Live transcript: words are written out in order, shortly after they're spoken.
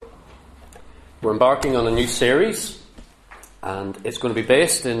We're embarking on a new series, and it's going to be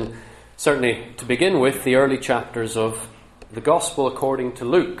based in, certainly to begin with, the early chapters of the Gospel according to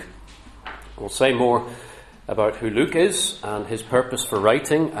Luke. We'll say more about who Luke is and his purpose for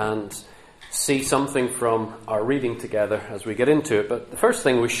writing, and see something from our reading together as we get into it. But the first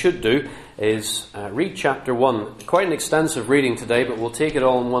thing we should do is read chapter 1. Quite an extensive reading today, but we'll take it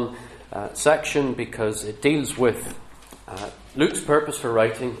all in one section because it deals with Luke's purpose for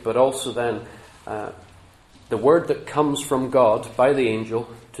writing, but also then the word that comes from God by the angel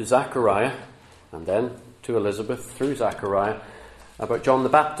to Zachariah and then to Elizabeth through Zachariah about John the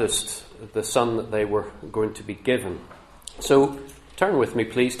Baptist, the son that they were going to be given. So turn with me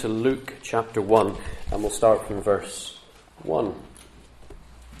please to Luke chapter 1, and we'll start from verse 1.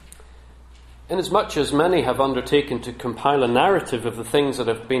 Inasmuch as many have undertaken to compile a narrative of the things that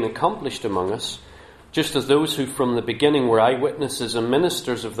have been accomplished among us, just as those who from the beginning were eyewitnesses and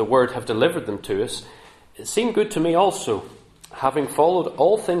ministers of the word have delivered them to us, it seemed good to me also, having followed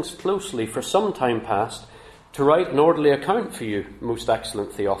all things closely for some time past, to write an orderly account for you, most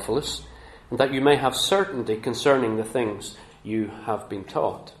excellent Theophilus, and that you may have certainty concerning the things you have been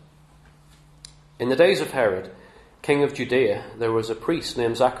taught. In the days of Herod, king of Judea, there was a priest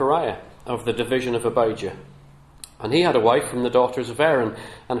named Zachariah of the division of Abijah. And he had a wife from the daughters of Aaron,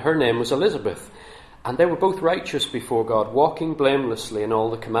 and her name was Elizabeth. And they were both righteous before God, walking blamelessly in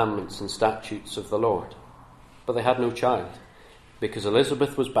all the commandments and statutes of the Lord. But they had no child, because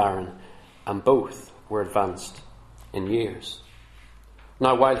Elizabeth was barren, and both were advanced in years.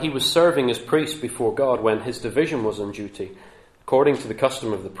 Now while he was serving as priest before God, when his division was on duty, according to the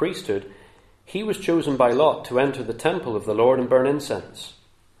custom of the priesthood, he was chosen by lot to enter the temple of the Lord and burn incense.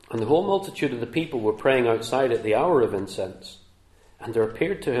 And the whole multitude of the people were praying outside at the hour of incense. And there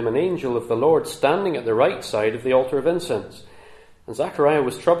appeared to him an angel of the Lord standing at the right side of the altar of incense. And Zachariah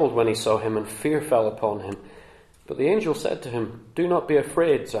was troubled when he saw him, and fear fell upon him. But the angel said to him, "Do not be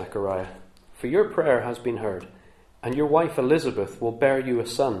afraid, Zachariah, for your prayer has been heard, and your wife Elizabeth will bear you a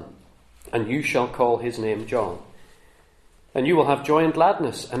son, and you shall call his name John. And you will have joy and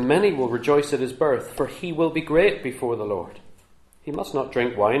gladness, and many will rejoice at his birth, for he will be great before the Lord. He must not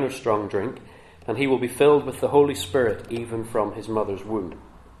drink wine or strong drink, and he will be filled with the Holy Spirit even from his mother's womb.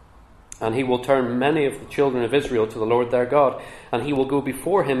 And he will turn many of the children of Israel to the Lord their God, and he will go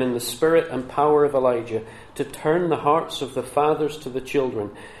before him in the spirit and power of Elijah, to turn the hearts of the fathers to the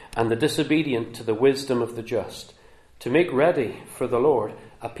children, and the disobedient to the wisdom of the just, to make ready for the Lord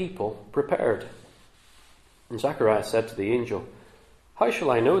a people prepared." And Zachariah said to the angel, "How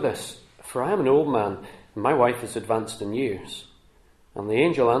shall I know this? For I am an old man, and my wife is advanced in years." And the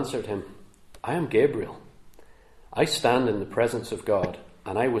angel answered him, "I am Gabriel. I stand in the presence of God,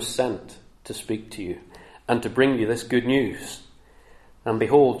 and I was sent to speak to you, and to bring you this good news. And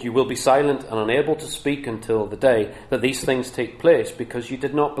behold, you will be silent and unable to speak until the day that these things take place, because you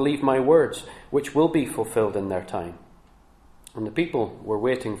did not believe my words, which will be fulfilled in their time." And the people were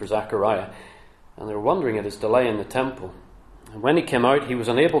waiting for Zachariah, and they were wondering at his delay in the temple. And when he came out, he was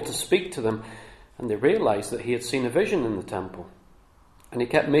unable to speak to them, and they realized that he had seen a vision in the temple. And he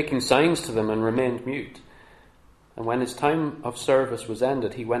kept making signs to them and remained mute. And when his time of service was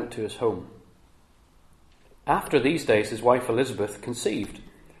ended, he went to his home. After these days, his wife Elizabeth conceived.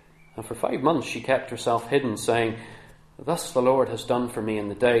 And for 5 months she kept herself hidden, saying, "Thus the Lord has done for me in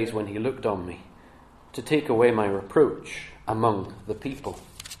the days when he looked on me, to take away my reproach among the people."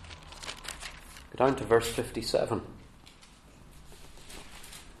 Go down to verse 57.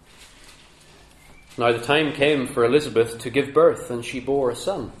 Now the time came for Elizabeth to give birth, and she bore a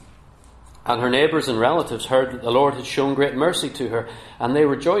son. And her neighbours and relatives heard that the Lord had shown great mercy to her, and they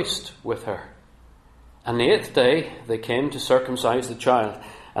rejoiced with her. And the 8th day they came to circumcise the child,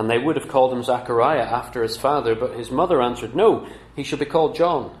 and they would have called him Zachariah after his father, but his mother answered, "No, he shall be called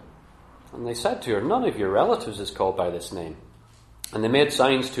John." And they said to her, "None of your relatives is called by this name." And they made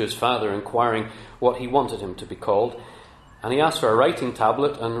signs to his father, inquiring what he wanted him to be called. And he asked for a writing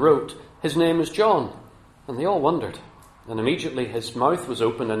tablet and wrote, "His name is John." And they all wondered. And immediately his mouth was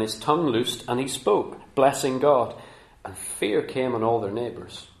opened and his tongue loosed, and he spoke, blessing God. And fear came on all their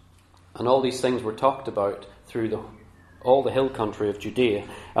neighbours. And all these things were talked about through all the hill country of Judea.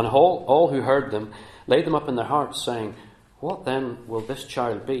 And all who heard them laid them up in their hearts, saying, "What then will this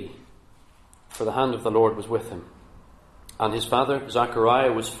child be?" For the hand of the Lord was with him. And his father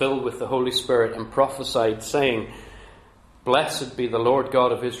Zachariah was filled with the Holy Spirit and prophesied, saying, "Blessed be the Lord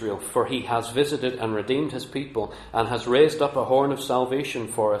God of Israel, for he has visited and redeemed his people, and has raised up a horn of salvation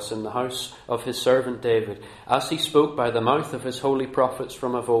for us in the house of his servant David, as he spoke by the mouth of his holy prophets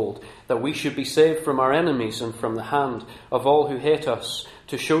from of old, that we should be saved from our enemies and from the hand of all who hate us,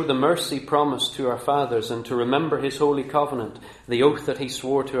 to show the mercy promised to our fathers and to remember his holy covenant, the oath that he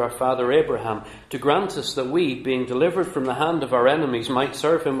swore to our father Abraham, to grant us that we, being delivered from the hand of our enemies, might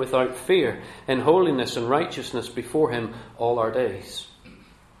serve him without fear, in holiness and righteousness before him all our days.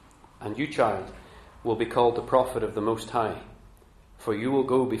 And you, child, will be called the prophet of the Most High, for you will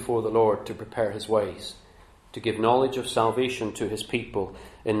go before the Lord to prepare his ways, to give knowledge of salvation to his people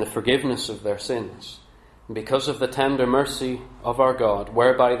in the forgiveness of their sins, because of the tender mercy of our God,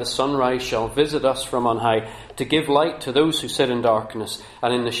 whereby the sunrise shall visit us from on high, to give light to those who sit in darkness,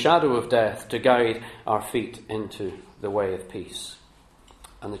 and in the shadow of death, to guide our feet into the way of peace.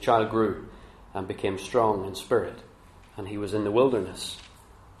 And the child grew and became strong in spirit, and he was in the wilderness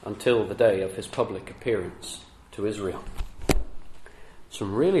until the day of his public appearance to Israel.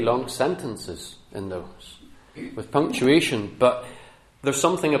 Some really long sentences in those, with punctuation, but there's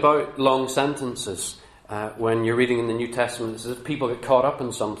something about long sentences when you're reading in the New Testament. It's as if people get caught up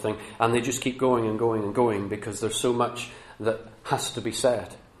in something and they just keep going and going and going because there's so much that has to be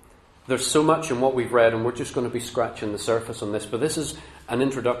said. There's so much in what we've read, and we're just going to be scratching the surface on this, but this is an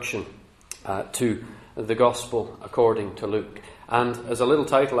introduction to the Gospel according to Luke. And as a little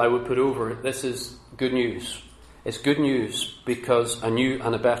title I would put over it, this is good news. It's good news because a new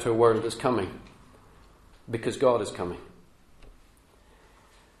and a better world is coming. Because God is coming.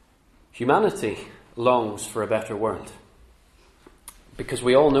 Humanity longs for a better world. Because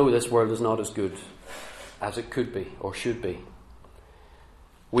we all know this world is not as good as it could be or should be.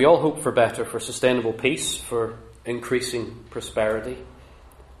 We all hope for better, for sustainable peace, for increasing prosperity,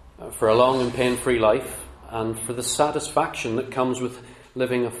 for a long and pain-free life, and for the satisfaction that comes with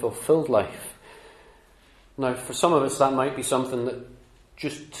living a fulfilled life. Now, for some of us, that might be something that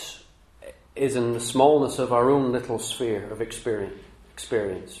just is in the smallness of our own little sphere of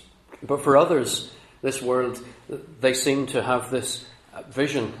experience. But for others, this world, they seem to have this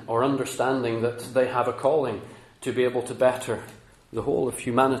vision or understanding that they have a calling to be able to better the whole of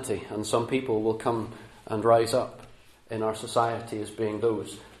humanity. And some people will come and rise up in our society as being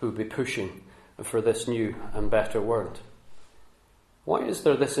those who will be pushing for this new and better world. Why is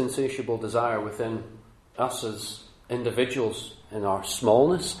there this insatiable desire within us as individuals in our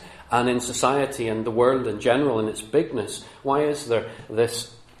smallness and in society and the world in general in its bigness? Why is there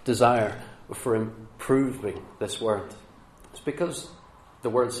this desire for improving this world? It's because the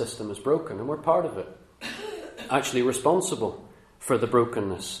world system is broken and we're part of it, actually responsible for the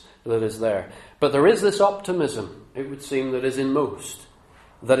brokenness that is there. But there is this optimism, it would seem, that is in most,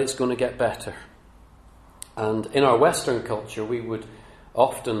 that it's going to get better. And in our Western culture, we would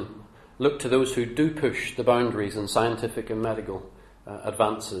often look to those who do push the boundaries in scientific and medical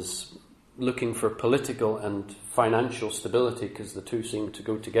advances, looking for political and financial stability, because the two seem to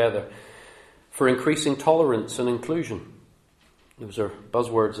go together, for increasing tolerance and inclusion. Those are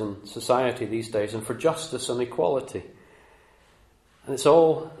buzzwords in society these days, and for justice and equality. And it's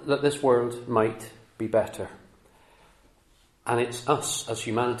all that this world might be better. And it's us as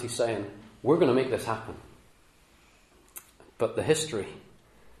humanity saying, we're going to make this happen. But the history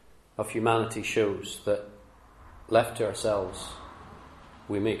of humanity shows that, left to ourselves,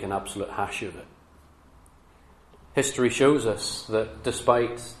 we make an absolute hash of it. History shows us that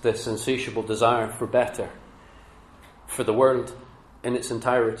despite this insatiable desire for better, for the world in its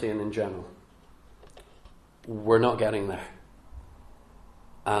entirety and in general, we're not getting there.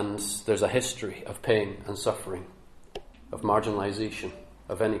 And there's a history of pain and suffering, of marginalisation,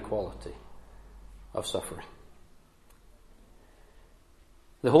 of inequality, of suffering.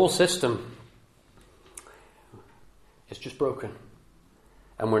 The whole system is just broken,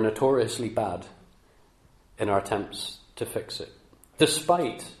 and we're notoriously bad in our attempts to fix it,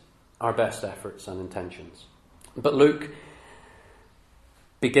 despite our best efforts and intentions. But Luke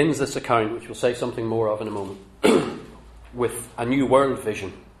begins this account, which we'll say something more of in a moment, with a new world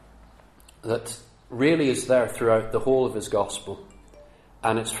vision that really is there throughout the whole of his gospel,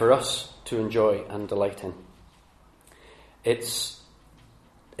 and it's for us to enjoy and delight in. It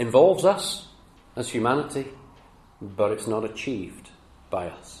involves us as humanity, but it's not achieved by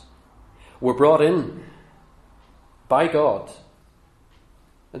us. We're brought in by God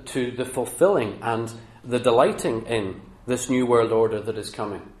to the fulfilling and the delighting in this new world order that is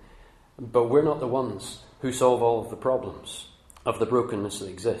coming. But we're not the ones who solve all of the problems of the brokenness that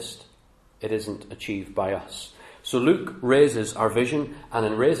exist. It isn't achieved by us. So Luke raises our vision, and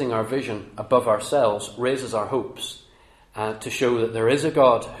in raising our vision above ourselves, raises our hopes to show that there is a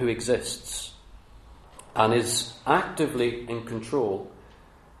God who exists and is actively in control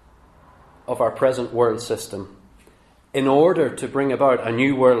of our present world system in order to bring about a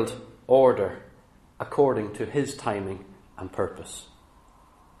new world order according to his timing and purpose.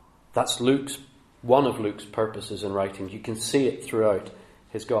 That's one of Luke's purposes in writing. You can see it throughout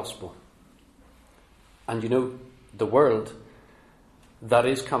his gospel. And the world that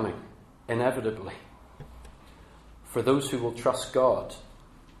is coming, inevitably, for those who will trust God,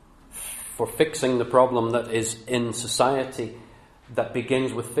 for fixing the problem that is in society, that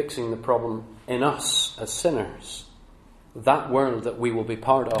begins with fixing the problem in us as sinners, that world that we will be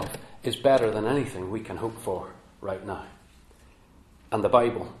part of is better than anything we can hope for right now. And the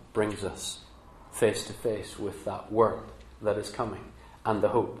Bible brings us face to face with that world that is coming and the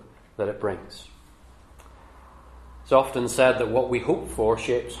hope that it brings. It's often said that what we hope for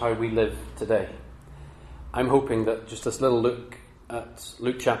shapes how we live today. I'm hoping that just this little look at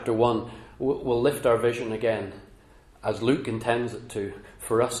Luke chapter 1 will lift our vision again, as Luke intends it to,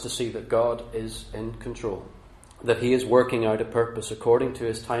 for us to see that God is in control, that he is working out a purpose according to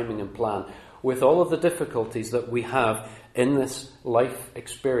his timing and plan. With all of the difficulties that we have in this life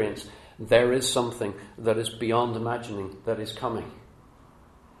experience, there is something that is beyond imagining that is coming.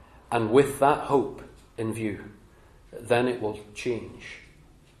 And with that hope in view, then it will change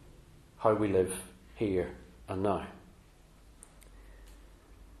how we live here and now.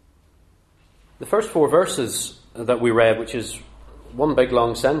 The first 4 verses that we read, which is one big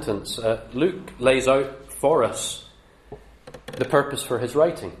long sentence, Luke lays out for us the purpose for his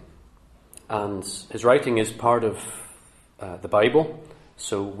writing. And his writing is part of the Bible,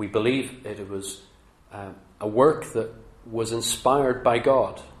 so we believe it was a work that was inspired by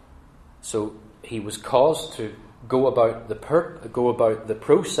God. So he was caused to go about the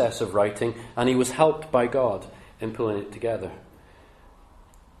process of writing, and he was helped by God in pulling it together.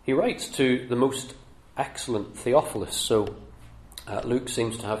 He writes to the most excellent Theophilus, so Luke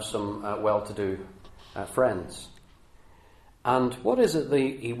seems to have some well-to-do friends. And what is it that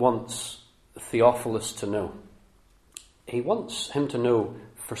he wants Theophilus to know? He wants him to know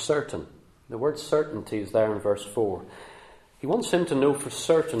for certain. The word certainty is there in verse 4. He wants him to know for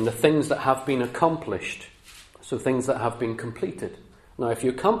certain the things that have been accomplished, so things that have been completed. Now, if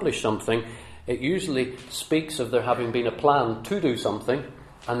you accomplish something, it usually speaks of there having been a plan to do something,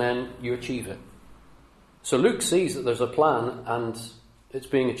 and then you achieve it. So Luke sees that there's a plan and it's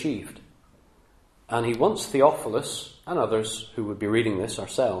being achieved. And he wants Theophilus and others who would be reading this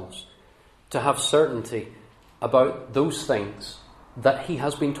ourselves to have certainty about those things that he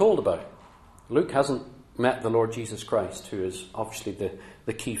has been told about. Luke hasn't met the Lord Jesus Christ, who is obviously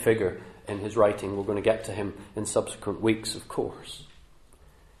the key figure in his writing. We're going to get to him in subsequent weeks, of course.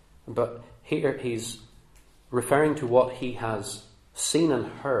 But here he's referring to what he has seen and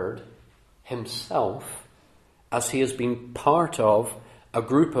heard himself, as he has been part of a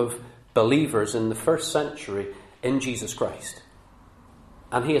group of believers in the first century in Jesus Christ.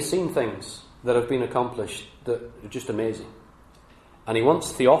 And he has seen things that have been accomplished that are just amazing. And he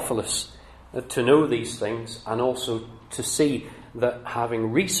wants Theophilus to know these things, and also to see that,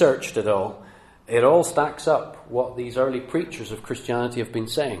 having researched it all stacks up what these early preachers of Christianity have been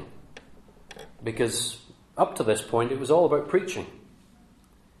saying. Because up to this point it was all about preaching.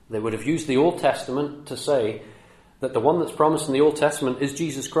 They would have used the Old Testament to say that the one that's promised in the Old Testament is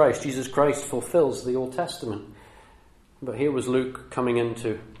Jesus Christ. Jesus Christ fulfills the Old Testament. But here was Luke coming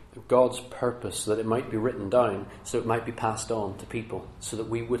into God's purpose, that it might be written down, so it might be passed on to people, so that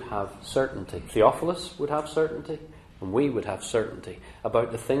we would have certainty. Theophilus would have certainty, and we would have certainty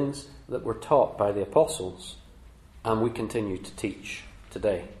about the things that were taught by the apostles, and we continue to teach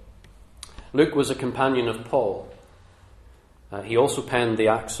today. Luke was a companion of Paul. He also penned the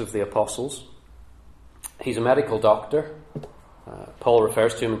Acts of the Apostles. He's a medical doctor. Paul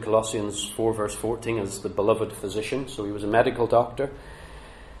refers to him in Colossians 4 verse 14 as the beloved physician. So he was a medical doctor.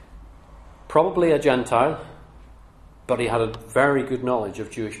 Probably a Gentile, but he had a very good knowledge of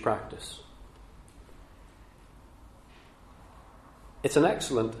Jewish practice. It's an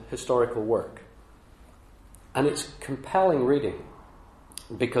excellent historical work. And it's compelling reading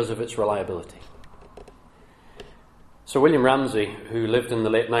because of its reliability. Sir William Ramsay, who lived in the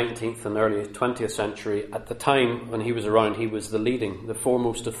late 19th and early 20th century, at the time when he was around, he was the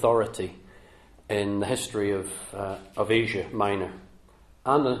foremost authority in the history of Asia Minor,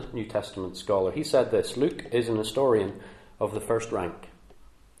 and a New Testament scholar. He said this: Luke is an historian of the first rank.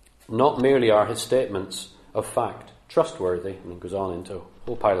 Not merely are his statements of fact trustworthy, and he goes on into a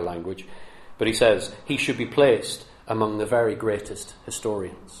whole pile of language, but he says he should be placed among the very greatest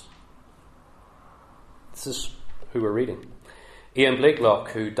historians. This is who we're reading. Ian Blakelock,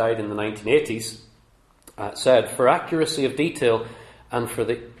 who died in the 1980s, said, "For accuracy of detail and for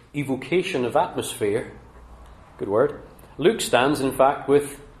the evocation of atmosphere," good word, Luke stands in fact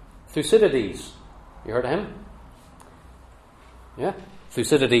with Thucydides. You heard of him? Yeah?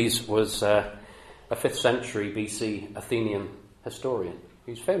 Thucydides was a 5th century BC Athenian historian.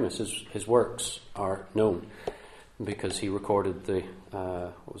 He's famous. His works are known because he recorded the,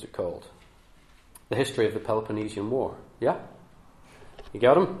 what was it called? The history of the Peloponnesian War. Yeah? You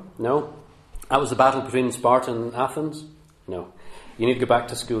got him? No? That was the battle between Sparta and Athens? No. You need to go back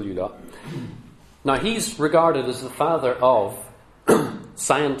to school, you lot. Now, he's regarded as the father of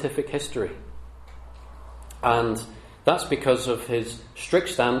scientific history. And that's because of his strict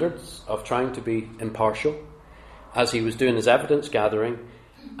standards of trying to be impartial as he was doing his evidence gathering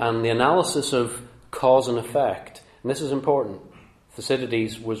and the analysis of cause and effect. And this is important.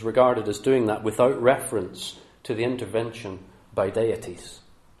 Thucydides was regarded as doing that without reference to the intervention by deities.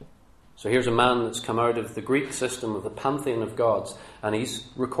 So here's a man that's come out of the Greek system of the pantheon of gods, and he's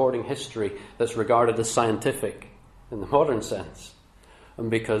recording history that's regarded as scientific in the modern sense,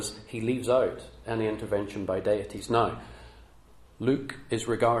 and because he leaves out any intervention by deities. Now, Luke is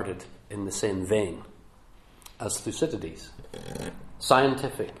regarded in the same vein as Thucydides,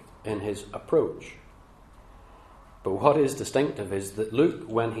 scientific in his approach. But what is distinctive is that Luke,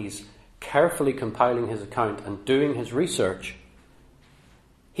 when he's carefully compiling his account and doing his research,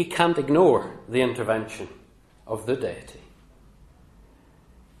 he can't ignore the intervention of the deity.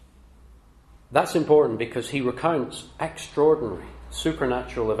 That's important because he recounts extraordinary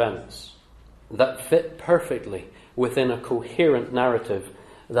supernatural events that fit perfectly within a coherent narrative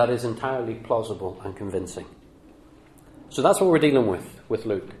that is entirely plausible and convincing. So that's what we're dealing with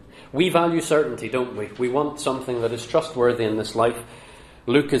Luke. We value certainty, don't we? We want something that is trustworthy in this life.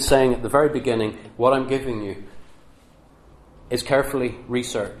 Luke is saying at the very beginning, what I'm giving you is carefully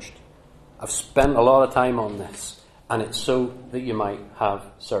researched. I've spent a lot of time on this, and it's so that you might have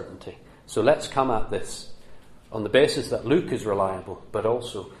certainty. So let's come at this on the basis that Luke is reliable, but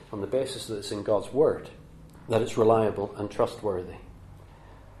also on the basis that it's in God's Word, that it's reliable and trustworthy,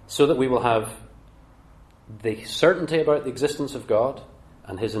 so that we will have the certainty about the existence of God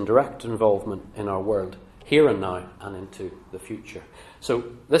and his indirect involvement in our world, here and now and into the future. So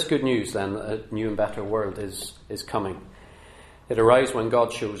this good news then, that a new and better world is coming. It arrives when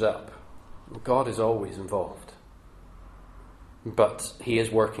God shows up. God is always involved, but he is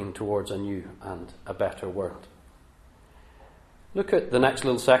working towards a new and a better world. Look at the next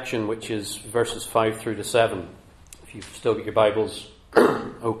little section, which is verses 5 through to 7. If you've still got your Bibles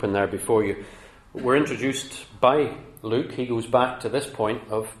open there before you. We're introduced by Luke. He goes back to this point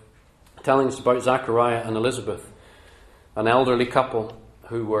of telling us about Zachariah and Elizabeth, an elderly couple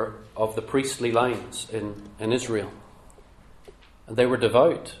who were of the priestly lines in Israel. And they were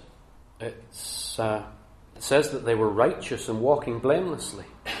devout. It says that they were righteous and walking blamelessly.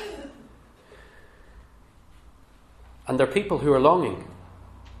 And they're people who are longing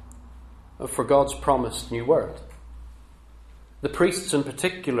for God's promised new world. The priests in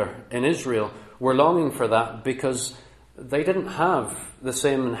particular in Israel were longing for that because they didn't have the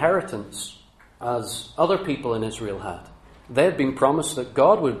same inheritance as other people in Israel had. They had been promised that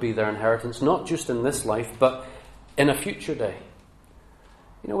God would be their inheritance, not just in this life, but in a future day.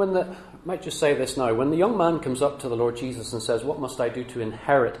 You know, I might just say this now, when the young man comes up to the Lord Jesus and says, "What must I do to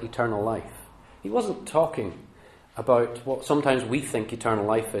inherit eternal life?" He wasn't talking about what sometimes we think eternal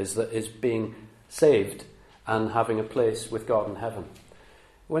life is, that is being saved and having a place with God in heaven.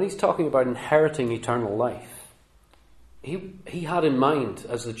 When he's talking about inheriting eternal life, he had in mind,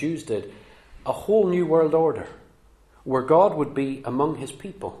 as the Jews did, a whole new world order where God would be among his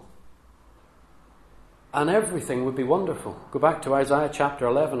people. And everything would be wonderful. Go back to Isaiah chapter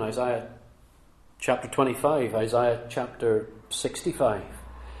 11, Isaiah chapter 25, Isaiah chapter 65.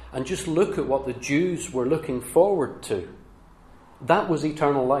 And just look at what the Jews were looking forward to. That was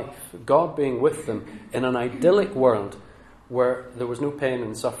eternal life. God being with them in an idyllic world where there was no pain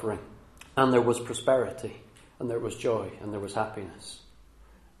and suffering. And there was prosperity. And there was joy. And there was happiness.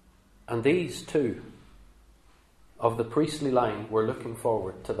 And these two of the priestly line were looking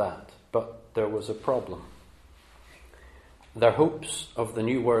forward to that. But there was a problem. Their hopes of the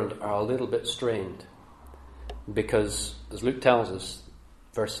new world are a little bit strained. Because, as Luke tells us,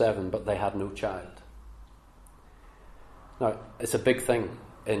 verse 7, but they had no child. Now, it's a big thing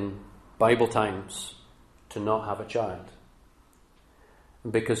in Bible times to not have a child.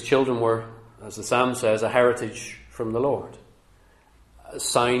 Because children were, as the Psalm says, a heritage from the Lord. A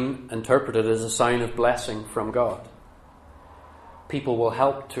sign interpreted as a sign of blessing from God. People will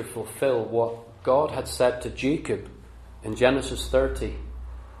help to fulfill what God had said to Jacob in Genesis 30.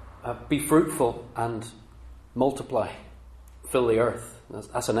 Be fruitful and multiply. Fill the earth.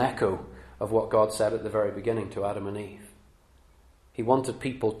 That's an echo of what God said at the very beginning to Adam and Eve. He wanted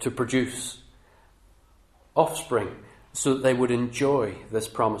people to produce offspring so that they would enjoy this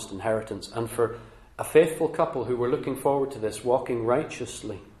promised inheritance. And for a faithful couple who were looking forward to this, walking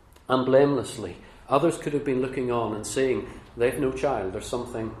righteously and blamelessly, others could have been looking on and saying, they've no child, there's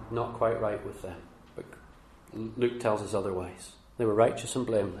something not quite right with them. But Luke tells us otherwise. They were righteous and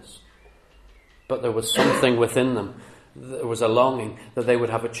blameless. But there was something within them. There was a longing that they would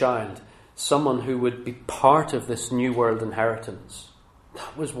have a child, someone who would be part of this new world inheritance.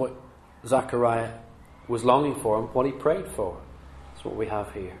 That was what Zechariah was longing for and what he prayed for. That's what we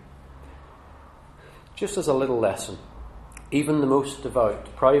have here. Just as a little lesson, even the most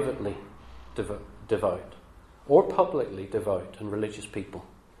devout, privately devout, or publicly devout and religious people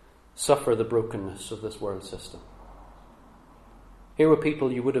suffer the brokenness of this world system. Here were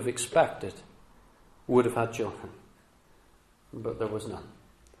people you would have expected would have had children, but there was none.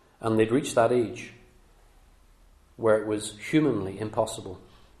 And they'd reached that age where it was humanly impossible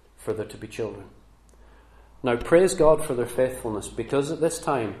for there to be children. Now, praise God for their faithfulness, because at this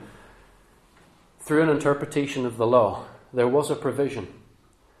time, through an interpretation of the law, there was a provision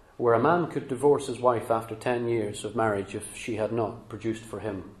where a man could divorce his wife after 10 years of marriage if she had not produced for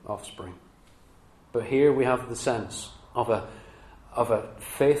him offspring. But here we have the sense of a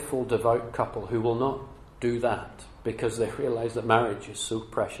faithful, devout couple who will not do that because they realize that marriage is so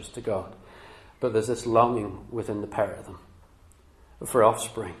precious to God. But there's this longing within the pair of them for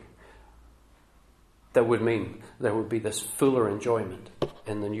offspring that would mean there would be this fuller enjoyment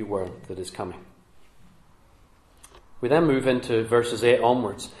in the new world that is coming. We then move into verses 8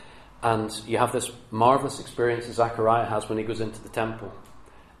 onwards, and you have this marvellous experience that Zechariah has when he goes into the temple.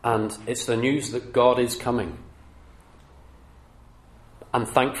 And it's the news that God is coming. And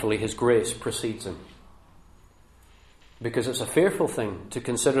thankfully his grace precedes him. Because it's a fearful thing to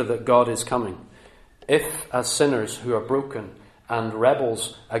consider that God is coming if, as sinners who are broken and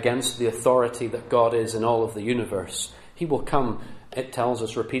rebels against the authority that God is in all of the universe, he will come, it tells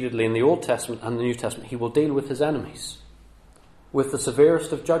us repeatedly in the Old Testament and the New Testament, he will deal with his enemies with the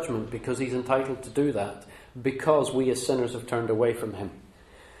severest of judgment, because he's entitled to do that, because we as sinners have turned away from him.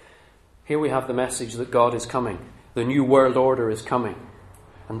 Here we have the message that God is coming. The new world order is coming.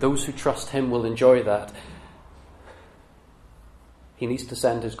 And those who trust him will enjoy that. He needs to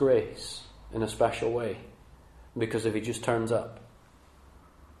send his grace in a special way, because if he just turns up,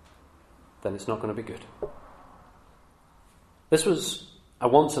 then it's not going to be good. This was a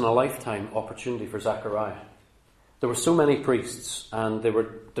once-in-a-lifetime opportunity for Zechariah. There were so many priests, and they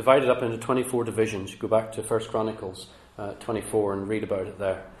were divided up into 24 divisions. You go back to 1 Chronicles 24 and read about it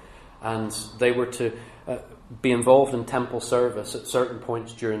there. And they were to be involved in temple service at certain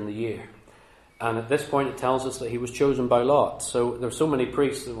points during the year. And at this point it tells us that he was chosen by lot. So there were so many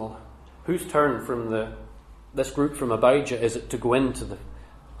priests, well, whose turn from this group from Abijah is it to go into the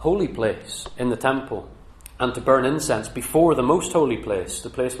holy place in the temple and to burn incense before the most holy place, the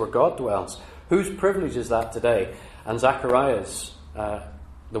place where God dwells? Whose privilege is that today? And Zechariah's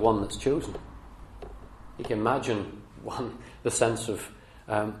the one that's chosen. You can imagine the sense of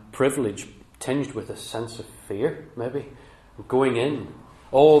privilege tinged with a sense of fear, maybe, going in.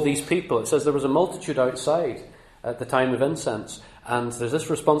 All these people, it says there was a multitude outside at the time of incense, and there's this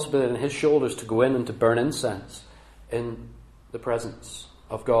responsibility on his shoulders to go in and to burn incense in the presence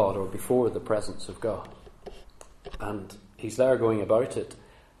of God, or before the presence of God. And he's there going about it,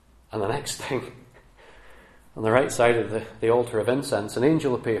 and the next thing, on the right side of the altar of incense, an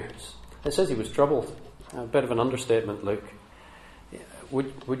angel appears. It says he was troubled. A bit of an understatement, Luke.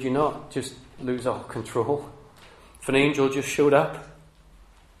 Would you not just lose all control if an angel just showed up?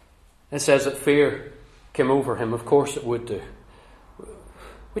 It says that fear came over him. Of course it would do.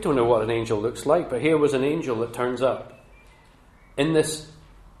 We don't know what an angel looks like, but here was an angel that turns up in this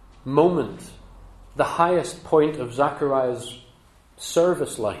moment, the highest point of Zechariah's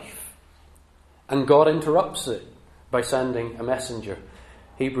service life. And God interrupts it by sending a messenger.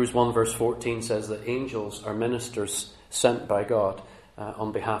 Hebrews 1 verse 14 says that angels are ministers sent by God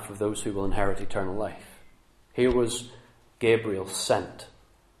on behalf of those who will inherit eternal life. Here was Gabriel sent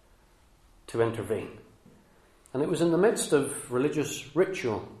to intervene. And it was in the midst of religious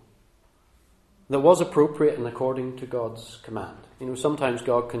ritual that was appropriate and according to God's command. You know, sometimes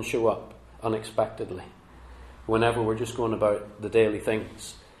God can show up unexpectedly whenever we're just going about the daily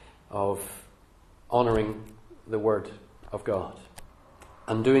things of honouring the Word of God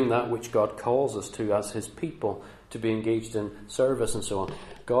and doing that which God calls us to as his people, to be engaged in service and so on.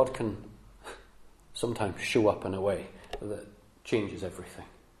 God can sometimes show up in a way that changes everything.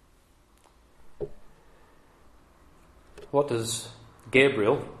 What does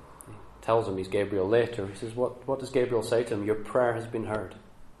Gabriel, he tells him he's Gabriel later, he says, what does Gabriel say to him? Your prayer has been heard.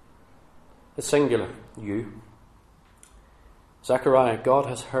 It's singular, you. Zechariah, God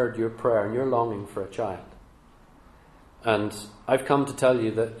has heard your prayer and you're longing for a child. And I've come to tell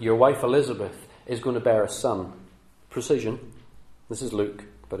you that your wife Elizabeth is going to bear a son. Precision. This is Luke,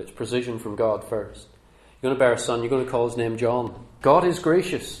 but it's precision from God first. You're going to bear a son. You're going to call his name John. God is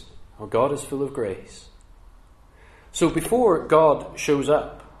gracious, or God is full of grace. So before God shows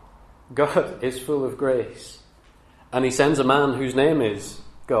up, God is full of grace. And he sends a man whose name is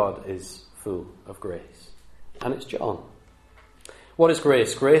God is full of grace. And it's John. What is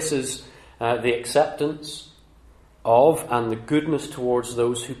grace? Grace is the acceptance of and the goodness towards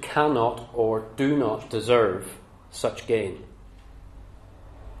those who cannot or do not deserve such gain.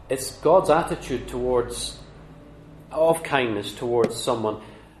 It's God's attitude of kindness towards someone,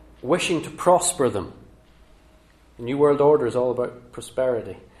 wishing to prosper them. The New World Order is all about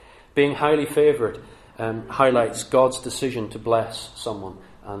prosperity. Being highly favoured highlights God's decision to bless someone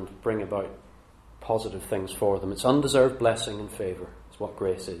and bring about positive things for them. It's undeserved blessing and favour. It's what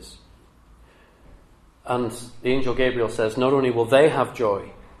grace is. And the angel Gabriel says, not only will they have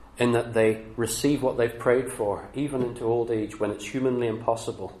joy in that they receive what they've prayed for, even into old age when it's humanly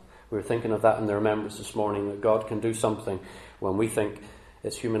impossible. We were thinking of that in the remembrance this morning, that God can do something when we think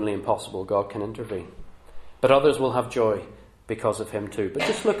it's humanly impossible. God can intervene. But others will have joy because of him too. But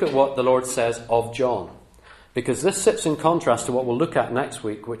just look at what the Lord says of John, because this sits in contrast to what we'll look at next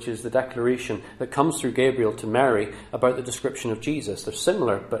week, which is the declaration that comes through Gabriel to Mary about the description of Jesus. They're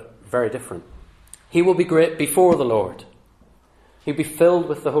similar, but very different. He will be great before the Lord. He'll be filled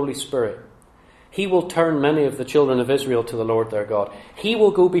with the Holy Spirit. He will turn many of the children of Israel to the Lord their God. He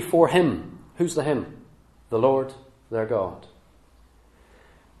will go before him. Who's the him? The Lord their God.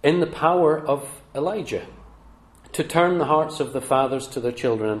 In the power of Elijah, to turn the hearts of the fathers to their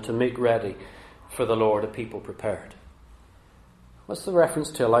children and to make ready for the Lord a people prepared. What's the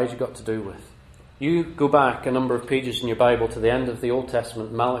reference to Elijah got to do with? You go back a number of pages in your Bible to the end of the Old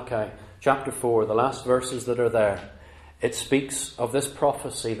Testament, Malachi chapter 4, the last verses that are there. It speaks of this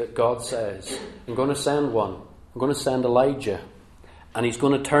prophecy that God says, I'm going to send one. I'm going to send Elijah. And he's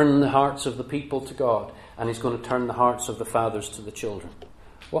going to turn the hearts of the people to God. And he's going to turn the hearts of the fathers to the children.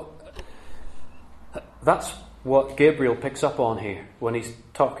 That's what Gabriel picks up on here when he's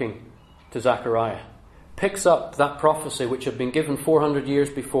talking to Zechariah. Picks up that prophecy which had been given 400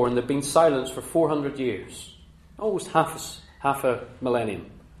 years before, and they'd been silenced for 400 years. Almost half a millennium.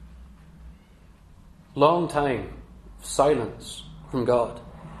 Long time. Silence from God.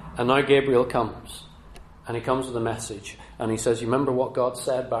 And now Gabriel comes, and he comes with a message, and he says, you remember what God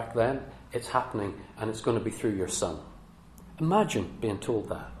said back then? It's happening, and it's going to be through your son. Imagine being told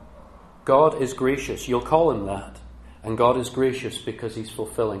that. God is gracious. You'll call him that. And God is gracious because he's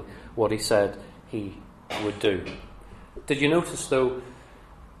fulfilling what he said he would do. Did you notice, though,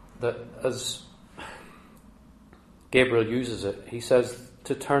 that as Gabriel uses it, he says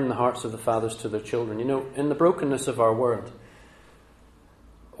to turn the hearts of the fathers to their children. You know, in the brokenness of our world,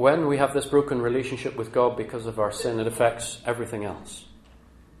 when we have this broken relationship with God because of our sin, it affects everything else.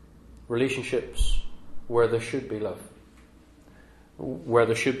 Relationships where there should be love, where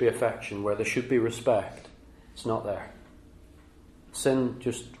there should be affection, where there should be respect, it's not there. Sin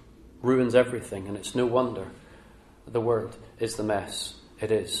just ruins everything, and it's no wonder the world is the mess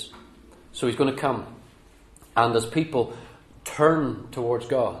it is. So he's going to come, and as people turn towards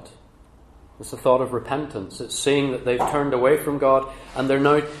God, it's the thought of repentance. It's saying that they've turned away from God and they're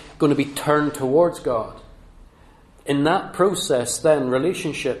now going to be turned towards God. In that process, then,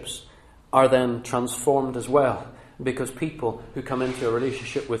 relationships are then transformed as well, because people who come into a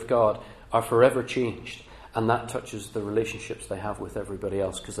relationship with God are forever changed, and that touches the relationships they have with everybody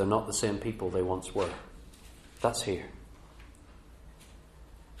else, because they're not the same people they once were. That's here.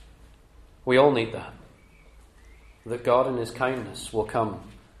 We all need that. That God in his kindness will come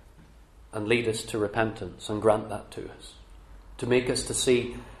and lead us to repentance and grant that to us. To make us to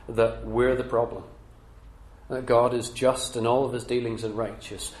see that we're the problem. That God is just in all of his dealings and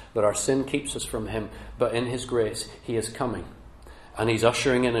righteous. That our sin keeps us from him. But in his grace, he is coming. And he's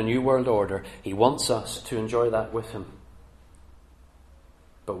ushering in a new world order. He wants us to enjoy that with him.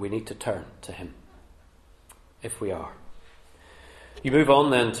 But we need to turn to him. If we are. You move on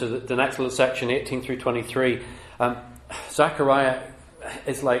then to the next little section, 18 through 23. Zechariah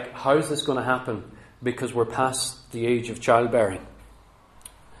is like, how is this going to happen? Because we're past the age of childbearing.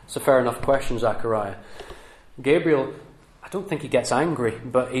 It's a fair enough question, Zechariah. Gabriel, I don't think he gets angry,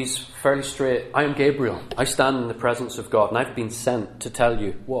 but he's fairly straight. I am Gabriel. I stand in the presence of God, and I've been sent to tell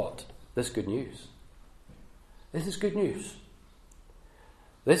you what? This good news. This is good news.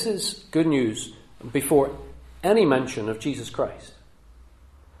 This is good news before any mention of Jesus Christ.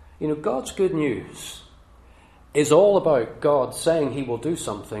 You know, God's good news is all about God saying he will do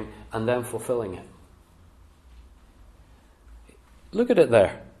something and then fulfilling it. Look at it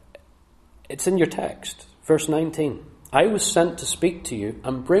there. It's in your text. Verse 19. I was sent to speak to you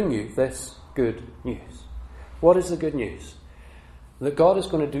and bring you this good news. What is the good news? That God is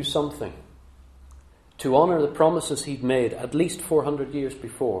going to do something to honour the promises he'd made at least 400 years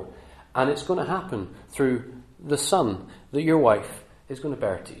before. And it's going to happen through the son that your wife is going to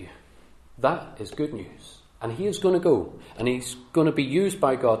bear to you. That is good news. And he is going to go, and he's going to be used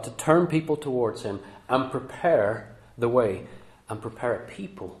by God to turn people towards him and prepare the way and prepare a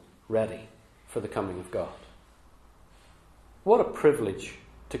people ready for the coming of God. What a privilege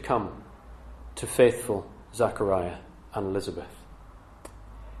to come to faithful Zachariah and Elizabeth.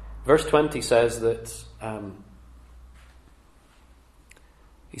 Verse 20 says that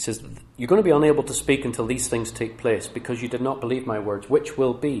he says, you're going to be unable to speak until these things take place because you did not believe my words, which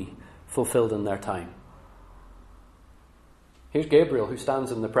will be fulfilled in their time. Here's Gabriel, who stands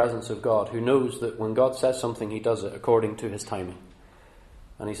in the presence of God, who knows that when God says something, he does it according to his timing.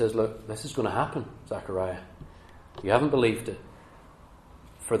 And he says, look, this is going to happen, Zachariah. You haven't believed it.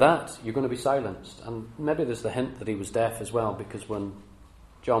 For that, you're going to be silenced. And maybe there's the hint that he was deaf as well, because when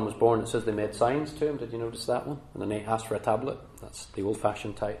John was born, it says they made signs to him. Did you notice that one? And then they asked for a tablet. That's the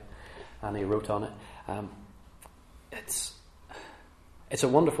old-fashioned type. And he wrote on it. It's a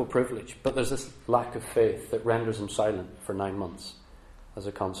wonderful privilege, but there's this lack of faith that renders him silent for 9 months as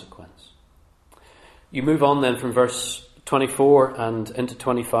a consequence. You move on then from verse 24 and into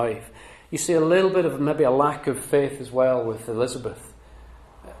 25. You see a little bit of maybe a lack of faith as well with Elizabeth.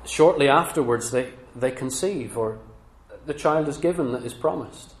 Shortly afterwards, they conceive, or the child is given that is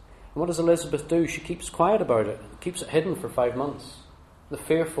promised. And what does Elizabeth do? She keeps quiet about it, keeps it hidden for 5 months. The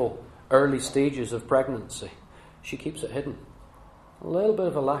fearful early stages of pregnancy, she keeps it hidden. A little bit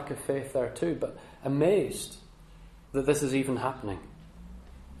of a lack of faith there too, but amazed that this is even happening.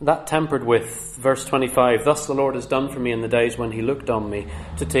 That tempered with verse 25, thus the Lord has done for me in the days when he looked on me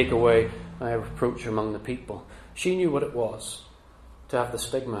to take away my reproach among the people. She knew what it was to have the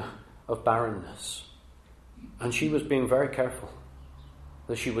stigma of barrenness. And she was being very careful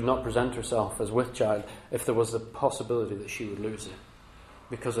that she would not present herself as with child if there was the possibility that she would lose it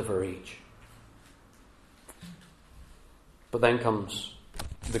because of her age. But then comes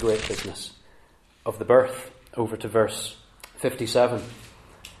the great business of the birth, over to verse 57.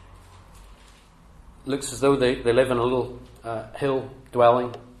 Looks as though they live in a little hill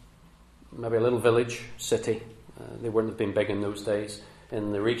dwelling, maybe a little village, city. They wouldn't have been big in those days,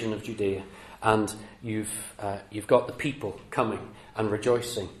 in the region of Judea. And you've got the people coming and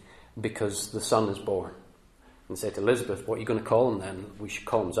rejoicing because the son is born. And say to Elizabeth, what are you going to call him then? We should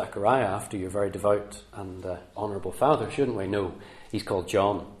call him Zachariah after your very devout and honourable father, shouldn't we? No, he's called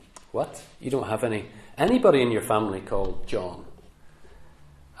John. What? You don't have anybody in your family called John?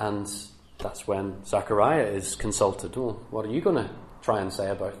 And that's when Zachariah is consulted. Well, what are you going to try and say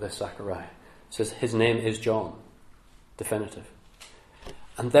about this Zachariah? It says his name is John. Definitive.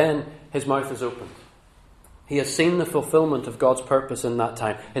 And then his mouth is opened. He has seen the fulfillment of God's purpose in that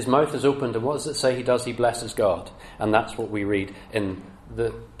time. His mouth is opened, and what does it say he does? He blesses God. And that's what we read in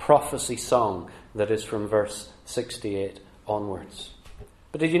the prophecy song that is from verse 68 onwards.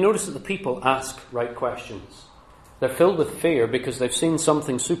 But did you notice that the people ask right questions? They're filled with fear because they've seen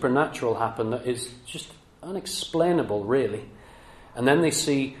something supernatural happen that is just unexplainable, really. And then they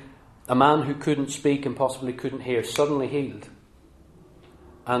see a man who couldn't speak and possibly couldn't hear suddenly healed.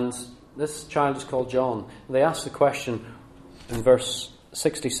 And this child is called John. They ask the question in verse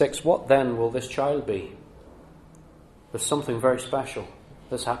 66, what then will this child be? There's something very special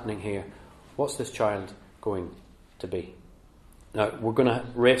that's happening here. What's this child going to be? Now, we're going to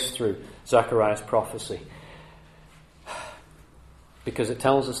race through Zechariah's prophecy because it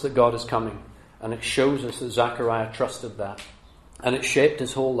tells us that God is coming, and it shows us that Zechariah trusted that, and it shaped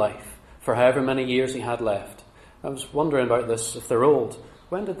his whole life for however many years he had left. I was wondering about this. If they're old,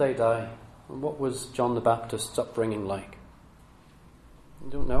 when did they die? And what was John the Baptist's upbringing like? I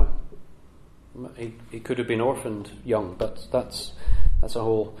don't know. He could have been orphaned young, but that's a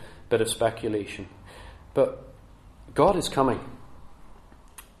whole bit of speculation. But God is coming,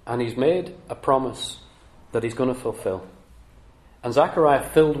 and he's made a promise that he's going to fulfill. And Zechariah,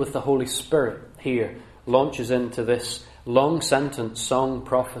 filled with the Holy Spirit here, launches into this long sentence song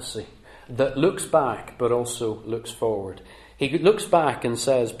prophecy that looks back but also looks forward. He looks back and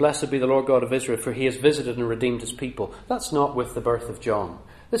says, blessed be the Lord God of Israel, for he has visited and redeemed his people. That's not with the birth of John.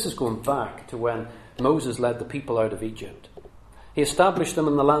 This is going back to when Moses led the people out of Egypt. He established them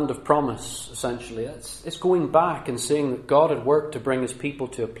in the land of promise, essentially. It's going back and seeing that God had worked to bring his people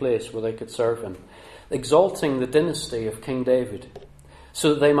to a place where they could serve him. exalting the dynasty of King David,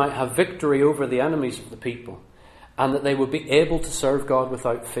 so that they might have victory over the enemies of the people, and that they would be able to serve God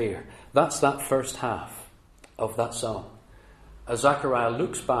without fear. That's that first half of that psalm. As Zechariah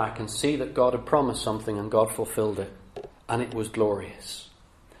looks back and see that God had promised something and God fulfilled it, and it was glorious.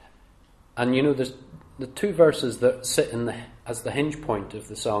 And you know, there's the two verses that sit as the hinge point of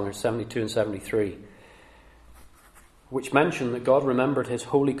the song are 72 and 73, which mention that God remembered his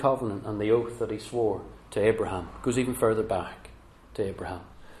holy covenant and the oath that he swore to Abraham. It goes even further back to Abraham,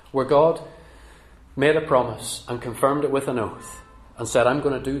 where God made a promise and confirmed it with an oath and said, I'm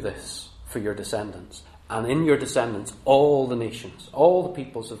going to do this for your descendants. And in your descendants, all the nations, all the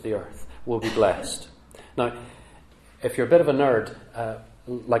peoples of the earth will be blessed. Now, if you're a bit of a nerd,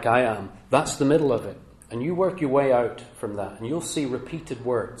 like I am, that's the middle of it. And you work your way out from that, and you'll see repeated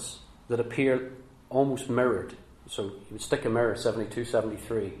words that appear almost mirrored. So you would stick a mirror, 72,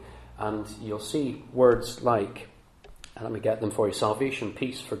 73, and you'll see words like, and let me get them for you, salvation,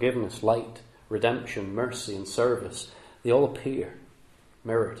 peace, forgiveness, light, redemption, mercy, and service. They all appear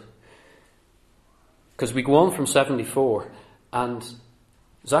mirrored. Because we go on from 74, and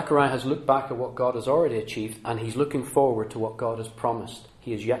Zechariah has looked back at what God has already achieved, and he's looking forward to what God has promised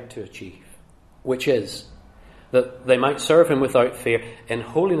he is yet to achieve, which is that they might serve him without fear, in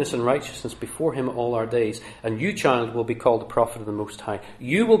holiness and righteousness before him all our days. And you, child, will be called the prophet of the Most High.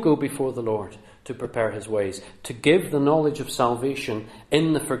 You will go before the Lord to prepare his ways, to give the knowledge of salvation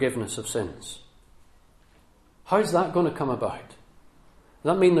in the forgiveness of sins. How's that going to come about?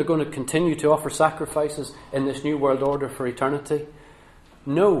 Does that mean they're going to continue to offer sacrifices in this new world order for eternity?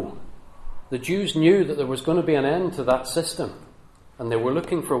 No. The Jews knew that there was going to be an end to that system, and they were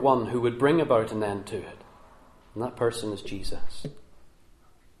looking for one who would bring about an end to it. And that person is Jesus.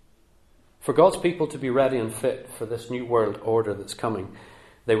 For God's people to be ready and fit for this new world order that's coming,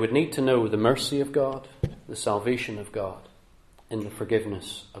 they would need to know the mercy of God, the salvation of God, in the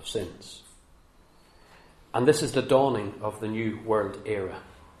forgiveness of sins. And this is the dawning of the new world era.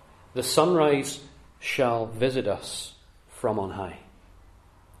 The sunrise shall visit us from on high.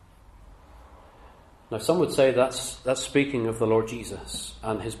 Now, some would say that's speaking of the Lord Jesus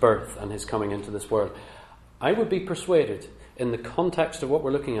and his birth and his coming into this world. I would be persuaded, in the context of what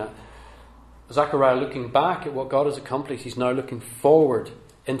we're looking at, Zechariah looking back at what God has accomplished, he's now looking forward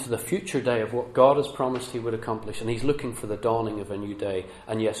into the future day of what God has promised he would accomplish, and he's looking for the dawning of a new day.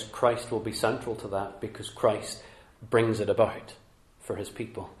 And yes, Christ will be central to that, because Christ brings it about for his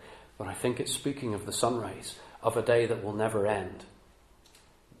people. But I think it's speaking of the sunrise of a day that will never end,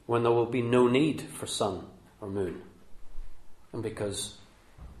 when there will be no need for sun or moon, and because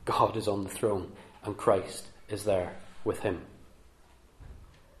God is on the throne and Christ is there with him.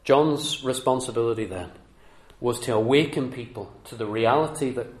 John's responsibility then was to awaken people to the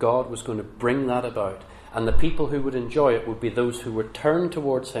reality that God was going to bring that about, and the people who would enjoy it would be those who were turned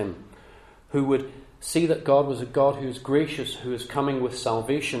towards him, who would see that God was a God who is gracious, who is coming with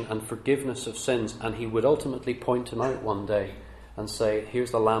salvation and forgiveness of sins, and he would ultimately point him out one day and say,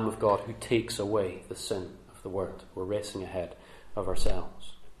 here's the Lamb of God who takes away the sin of the world. We're racing ahead of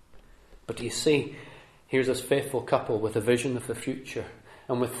ourselves. But do you see, here's this faithful couple with a vision of the future,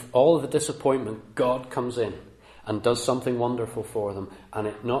 and with all of the disappointment, God comes in and does something wonderful for them, and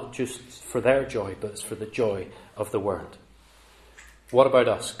it not just for their joy, but it's for the joy of the world. What about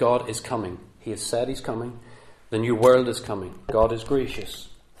us? God is coming. He has said he's coming. The new world is coming. God is gracious.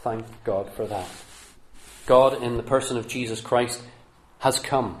 Thank God for that. God, in the person of Jesus Christ, has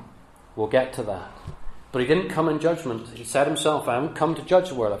come. We'll get to that. But he didn't come in judgment. He said himself, I haven't come to judge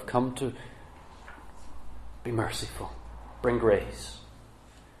the world. I've come to be merciful, bring grace.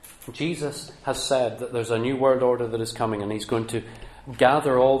 Jesus has said that there's a new world order that is coming, and he's going to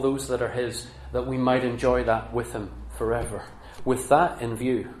gather all those that are his, that we might enjoy that with him forever. With that in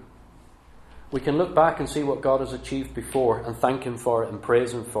view, we can look back and see what God has achieved before and thank him for it and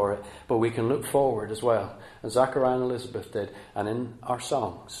praise him for it, but we can look forward as well, as Zechariah and Elizabeth did, and in our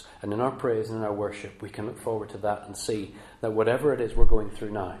songs and in our praise and in our worship, we can look forward to that and see that whatever it is we're going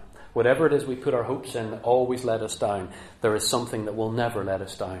through now, whatever it is we put our hopes in that always let us down, there is something that will never let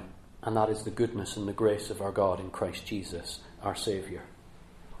us down, and that is the goodness and the grace of our God in Christ Jesus, our Saviour.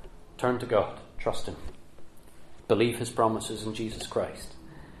 Turn to God, trust him, believe his promises in Jesus Christ,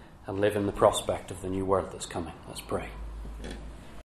 and live in the prospect of the new world that's coming. Let's pray.